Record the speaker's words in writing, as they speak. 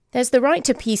There's the right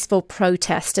to peaceful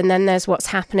protest, and then there's what's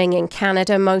happening in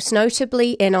Canada, most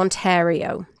notably in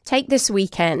Ontario. Take this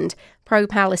weekend.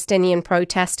 Pro-Palestinian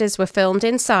protesters were filmed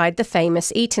inside the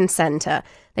famous Eaton Centre.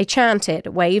 They chanted,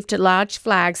 waved large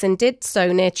flags, and did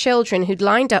so near children who'd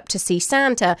lined up to see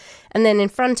Santa, and then in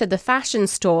front of the fashion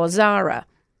store Zara.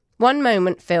 One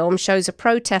Moment film shows a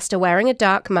protester wearing a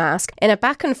dark mask in a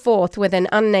back and forth with an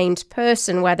unnamed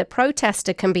person where the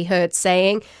protester can be heard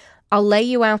saying, "I'll lay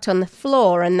you out on the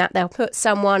floor," and that they'll put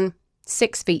someone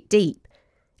 6 feet deep.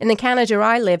 In the Canada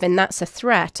I live in, that's a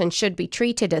threat and should be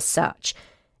treated as such.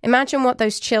 Imagine what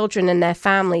those children and their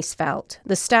families felt,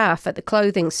 the staff at the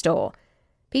clothing store.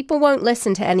 People won't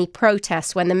listen to any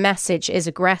protest when the message is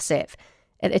aggressive.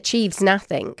 It achieves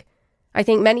nothing. I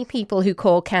think many people who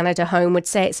call Canada home would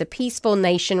say it's a peaceful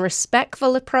nation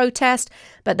respectful of protest,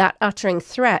 but that uttering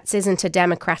threats isn't a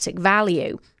democratic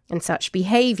value, and such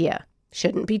behaviour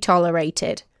shouldn't be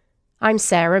tolerated. I'm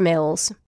Sarah Mills.